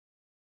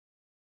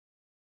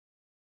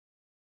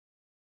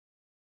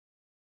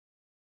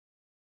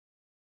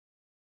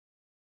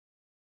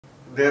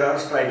there are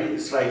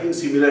striking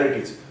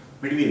similarities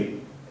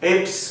between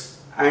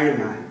apes and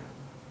man.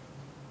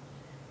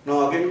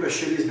 Now again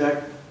question is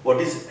that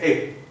what is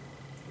ape?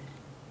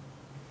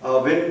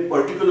 When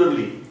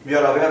particularly we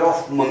are aware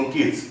of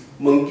monkeys,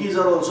 monkeys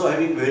are also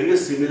having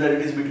various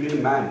similarities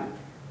between man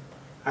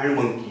and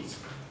monkeys.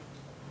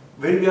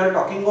 When we are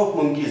talking of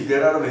monkeys,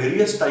 there are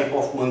various type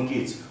of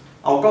monkeys.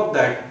 Out of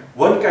that,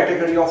 one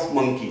category of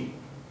monkey,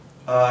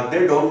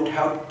 they don't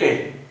have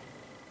tail.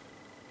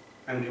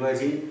 I am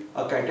revising,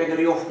 a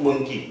category of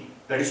monkey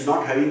that is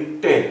not having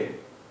tail.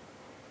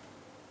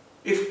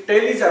 If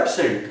tail is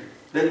absent,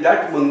 then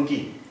that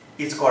monkey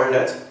is called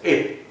as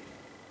ape.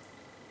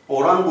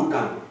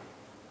 Orangutan,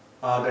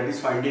 that is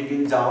finding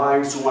in Java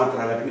and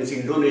Sumatra, that means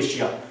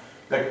Indonesia,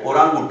 that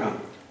orangutan.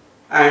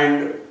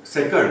 And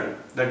second,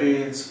 that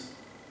is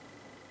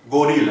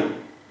gorilla,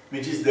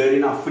 which is there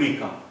in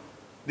Africa.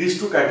 These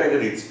two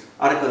categories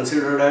are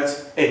considered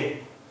as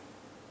ape.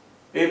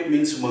 Ape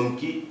means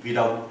monkey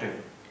without tail.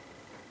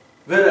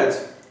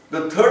 Whereas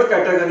the third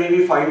category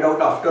we find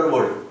out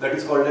afterward, that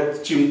is called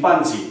as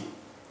chimpanzee.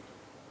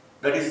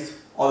 That is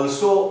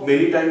also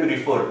many times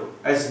referred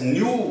as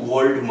New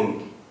World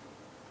monkey,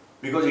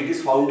 because it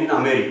is found in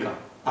America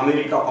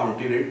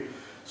continent.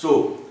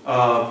 So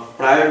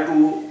prior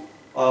to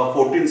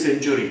 14th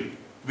century,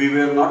 we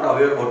were not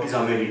aware what is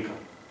America.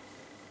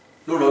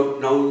 No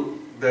doubt now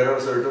there are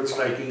certain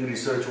striking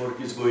research work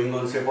is going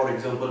on. Say for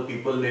example,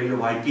 people named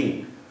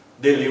Viking,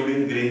 they lived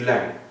in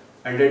Greenland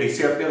and they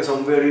disappeared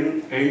somewhere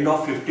in end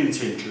of 15th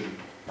century.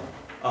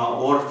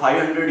 Over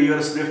 500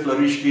 years they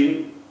flourished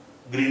in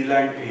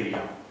Greenland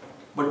area.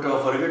 But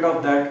forget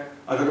of that,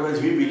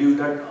 otherwise we believe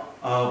that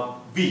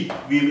we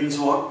means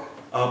what?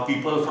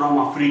 People from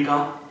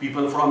Africa,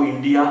 people from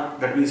India,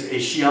 that means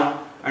Asia,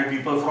 and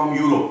people from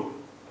Europe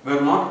were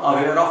not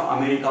aware of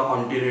America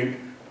continent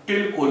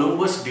till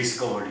Columbus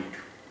discovered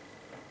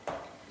it.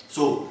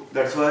 So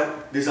that's why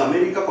this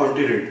America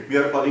continent we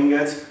are calling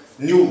as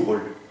New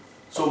World.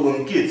 So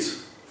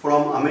monkeys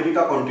from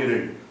America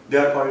continent, they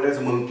are called as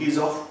monkeys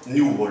of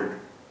New World.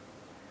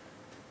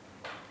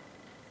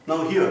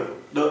 Now here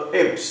the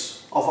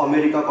apes of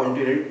America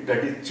continent,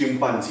 that is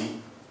chimpanzee,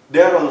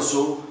 they are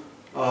also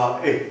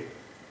ape.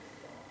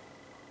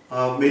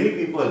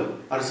 Many people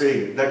are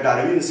saying that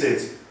Darwin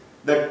says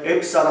that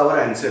apes are our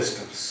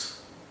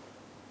ancestors.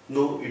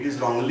 No, it is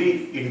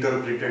wrongly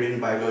interpreted in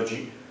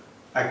biology.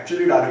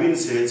 Actually Darwin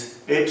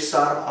says apes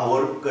are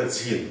our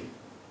cousin.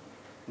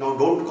 Now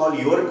don't call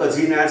your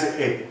cousin as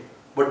ape,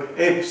 but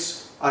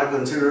apes are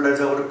considered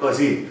as our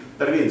cousin.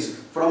 That means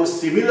from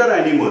similar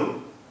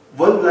animal,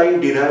 one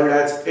line derived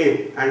as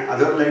ape and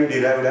other line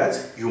derived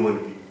as human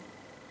being.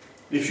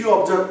 If you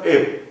observe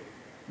ape,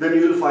 then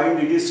you will find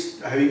it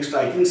is having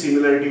striking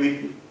similarity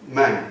with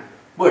man,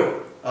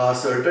 but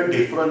certain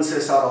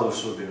differences are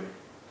also there.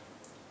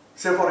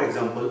 Say for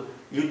example,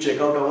 you check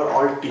out our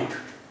all teeth.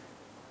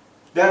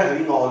 They are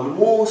having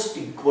almost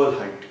equal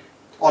height,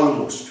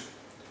 almost.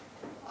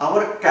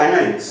 Our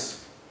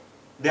canines,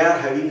 they are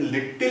having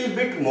little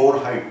bit more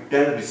height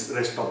than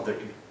rest of the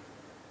teeth.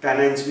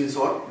 Canines means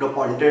what? The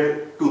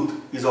pointed tooth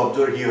is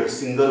observed here,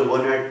 single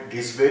one at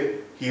this way,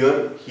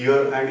 here,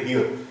 here and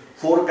here.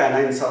 4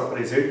 canines are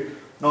present.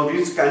 Now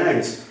these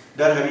canines,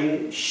 they are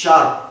having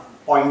sharp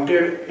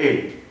pointed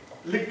end,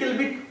 little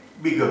bit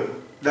bigger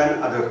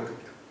than other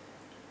teeth.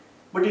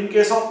 But in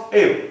case of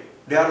ape,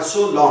 they are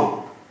so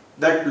long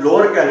that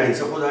lower canine,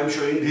 suppose I am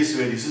showing this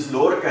way, this is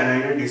lower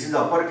canine and this is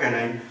upper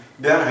canine,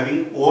 they are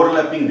having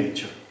overlapping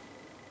nature.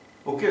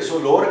 Okay, so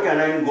lower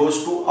canine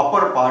goes to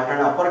upper part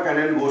and upper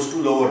canine goes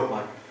to lower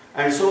part,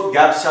 and so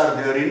gaps are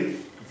there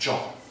in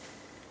jaw.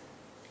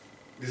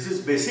 This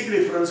is basic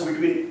difference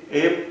between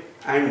ape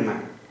and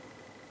man.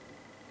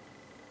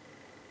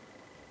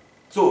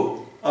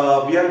 So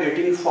we are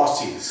getting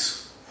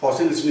fossils.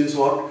 Fossils means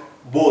what?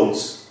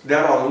 Bones. They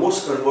are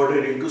almost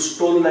converted into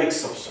stone-like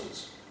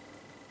substance.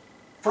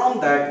 From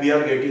that we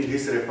are getting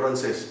these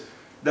references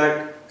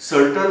that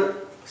certain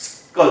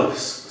skulls,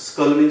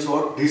 skull means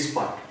what? This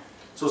part.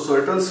 So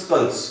certain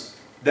skulls,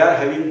 they are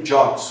having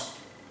jaws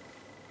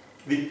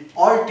with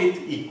all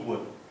teeth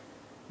equal.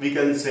 We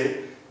can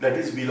say that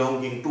is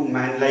belonging to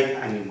man-like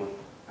animal.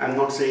 I am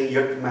not saying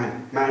yet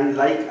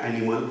man-like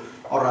animal,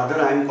 or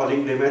rather I am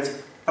calling them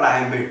as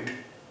primate.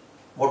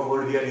 What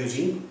word we are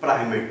using?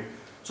 Primate.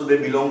 So they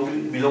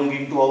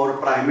belonging to our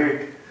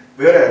primate.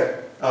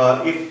 Whereas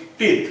if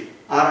teeth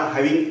are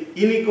having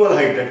unequal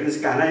height, that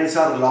means canines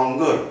are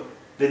longer,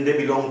 then they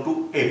belong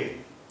to ape.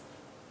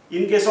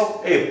 In case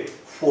of ape,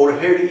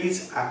 forehead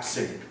is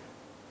absent.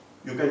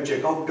 You can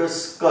check out the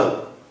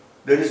skull.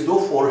 There is no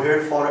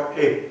forehead for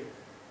ape,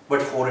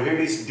 but forehead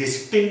is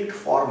distinct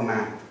for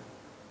man.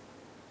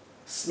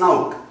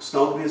 Snout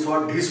means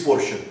what? This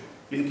portion.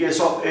 In case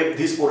of ape,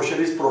 this portion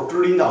is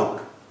protruding out,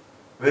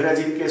 whereas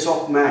in case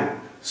of man,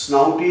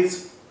 snout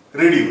is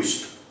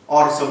reduced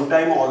or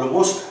sometimes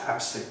almost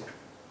absent.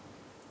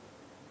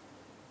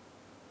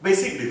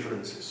 Basic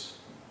differences.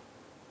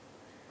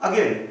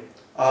 Again,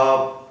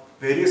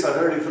 various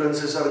other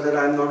differences are there.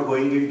 I am not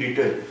going in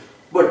detail,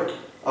 but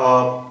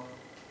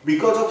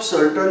Because of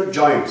certain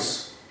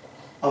joints,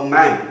 a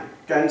man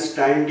can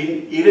stand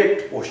in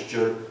erect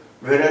posture,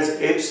 whereas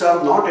apes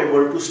are not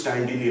able to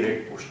stand in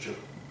erect posture.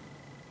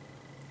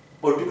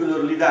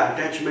 Particularly the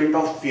attachment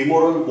of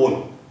femoral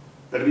bone,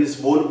 that means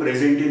bone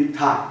present in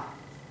thigh,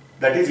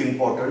 that is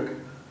important.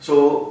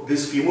 So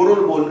this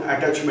femoral bone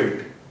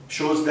attachment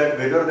shows that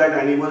whether that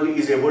animal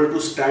is able to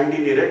stand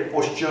in erect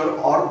posture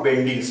or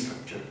bending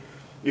structure.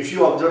 If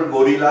you observe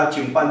gorilla,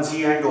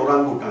 chimpanzee and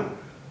orangutan,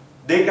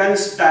 they can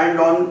stand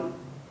on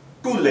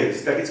two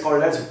legs, that is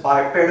called as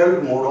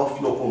bipedal mode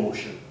of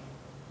locomotion.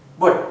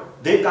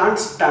 But they can't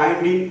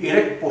stand in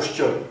erect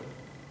posture.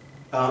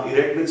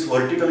 Erect means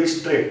vertically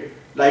straight,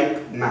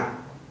 like man.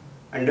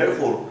 And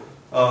therefore,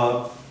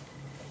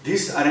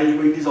 this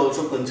arrangement is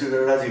also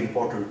considered as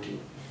important thing.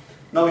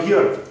 Now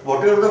here,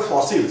 whatever the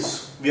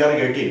fossils we are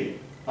getting,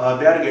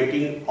 they are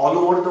getting all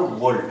over the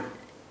world.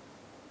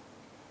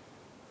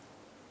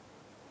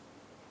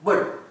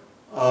 But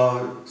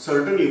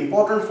certain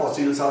important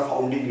fossils are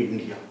found in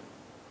India.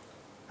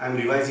 I am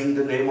revising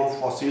the name of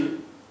fossil,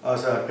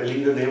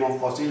 telling the name of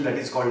fossil, that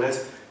is called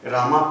as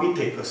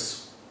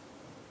Ramapithecus.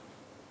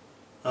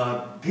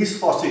 This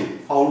fossil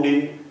found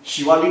in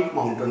Shivalik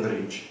mountain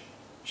range.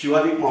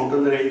 Shivalik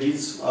mountain range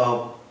is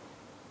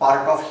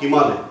part of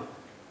Himalaya.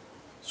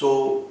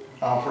 So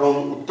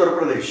from Uttar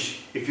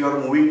Pradesh, if you are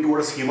moving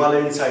towards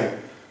Himalayan side,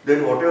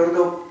 then whatever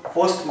the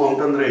first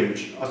mountain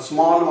range, a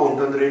small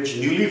mountain range,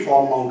 newly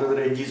formed mountain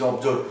range is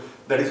observed,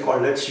 that is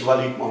called as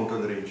Shivalik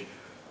mountain range.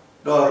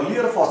 The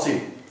earlier fossil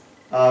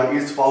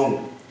is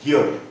found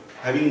here,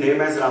 having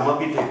name as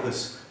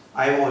Ramapithecus.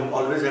 I am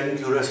always having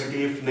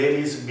curiosity, if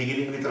name is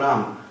beginning with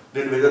Ram,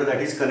 then whether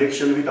that is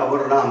connection with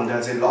our Ram, there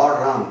is a Lord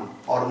Ram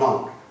or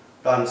not.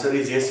 The answer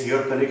is yes,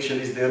 here connection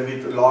is there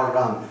with Lord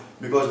Ram,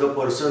 because the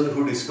person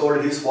who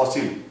discovered this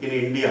fossil in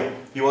India,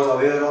 he was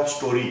aware of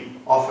story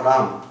of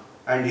Ram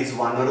and his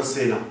Vanar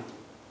Sena,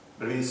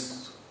 that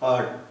is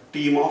a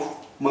team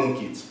of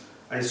monkeys,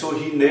 and so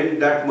he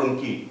named that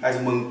monkey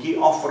as monkey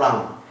of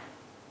Ram.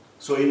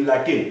 So in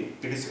Latin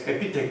it is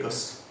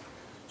Epithecus.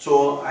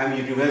 So I am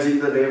revising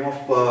the name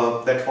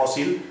of that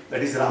fossil,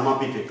 that is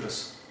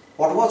Ramapithecus.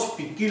 What was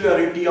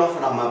peculiarity of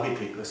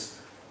Ramapithecus?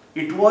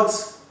 It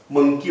was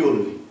monkey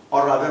only,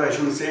 or rather I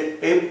should say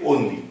ape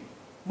only,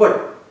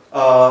 but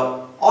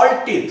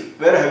all teeth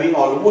were having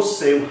almost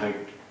same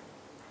height.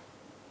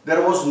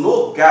 There was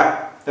no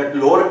gap that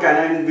lower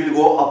canine will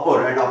go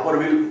upper and upper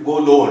will go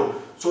lower.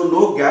 So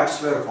no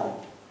gaps were found.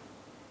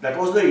 That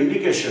was the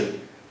indication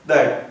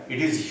that it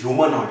is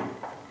humanoid.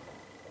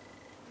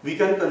 We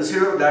can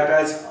consider that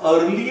as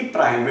early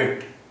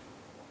primate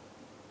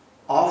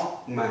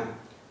of man.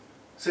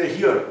 Say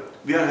here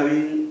we are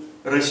having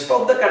rest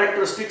of the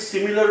characteristics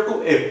similar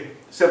to ape.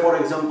 Say for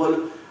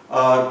example,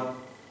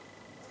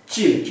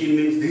 chin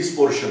means this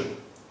portion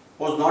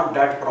was not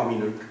that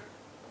prominent.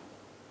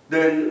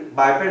 Then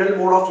bipedal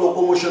mode of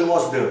locomotion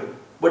was there,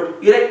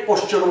 but erect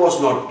posture was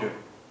not there.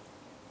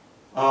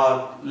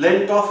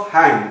 Length of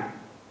hand,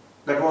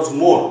 that was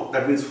more,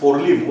 that means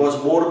forelimb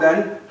was more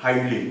than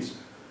hind limbs.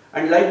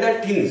 And like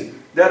that things,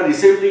 they are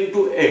resembling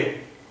to ape.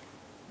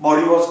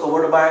 Body was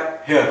covered by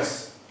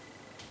hairs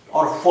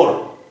or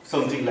fur,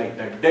 something like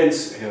that,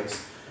 dense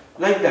hairs,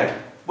 like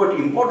that. But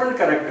important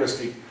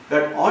characteristic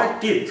that all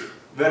teeth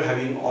were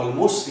having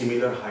almost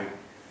similar height.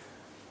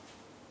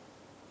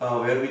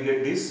 Where we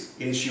get this?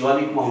 In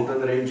Shivalik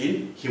mountain range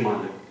in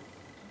Himalaya.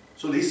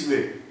 So this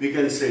way we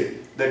can say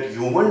that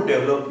human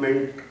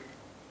development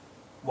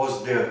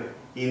was there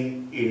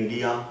in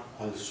India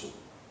also.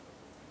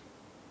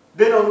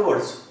 Then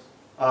onwards,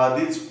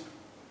 these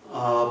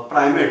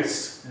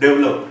primates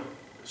developed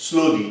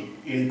slowly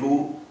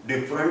into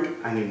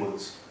different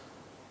animals.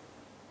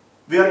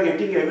 We are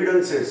getting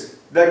evidences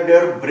that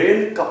their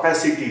brain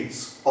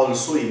capacities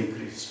also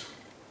increased.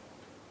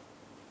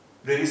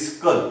 There is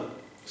skull.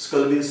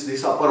 Skull means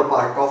this upper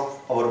part of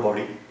our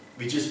body,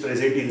 which is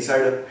present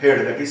inside a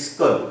head, that is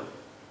skull.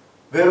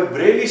 Where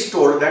brain is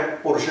stored,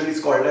 that portion is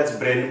called as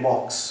brain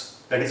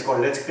box, that is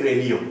called as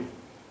cranium.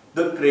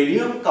 The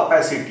cranium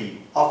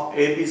capacity of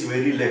ape is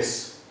very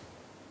less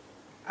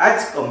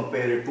as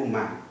compared to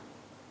man.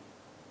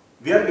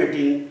 We are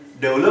getting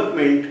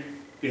development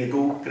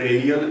into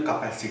cranial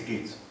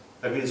capacities.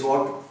 That means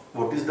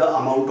what is the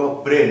amount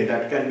of brain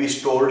that can be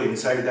stored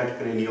inside that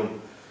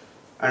cranium.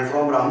 And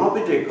from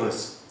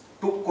Ramapithecus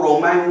to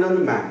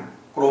Cro-Magnon man.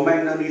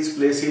 Cro-Magnon is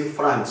placed in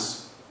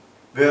France,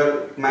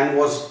 where man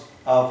was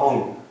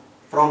found.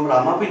 From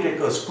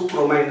Ramapithecus to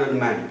Cro-Magnon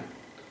man,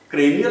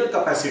 cranial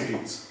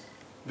capacities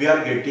we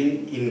are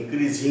getting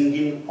increasing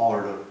in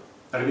order.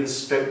 That means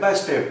step by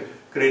step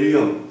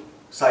cranium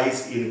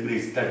size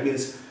increase. That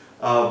means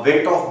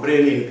weight of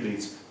brain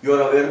increase. You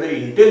are aware the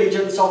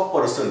intelligence of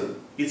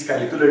person is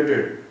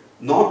calculated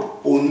not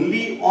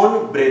only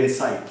on brain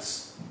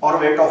size or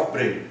weight of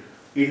brain.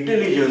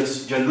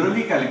 Intelligence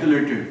generally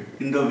calculated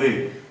in the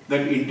way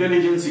that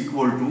intelligence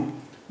equal to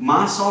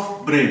mass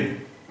of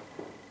brain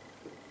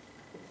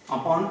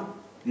upon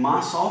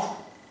mass of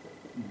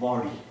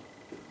body.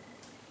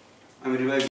 I am revising.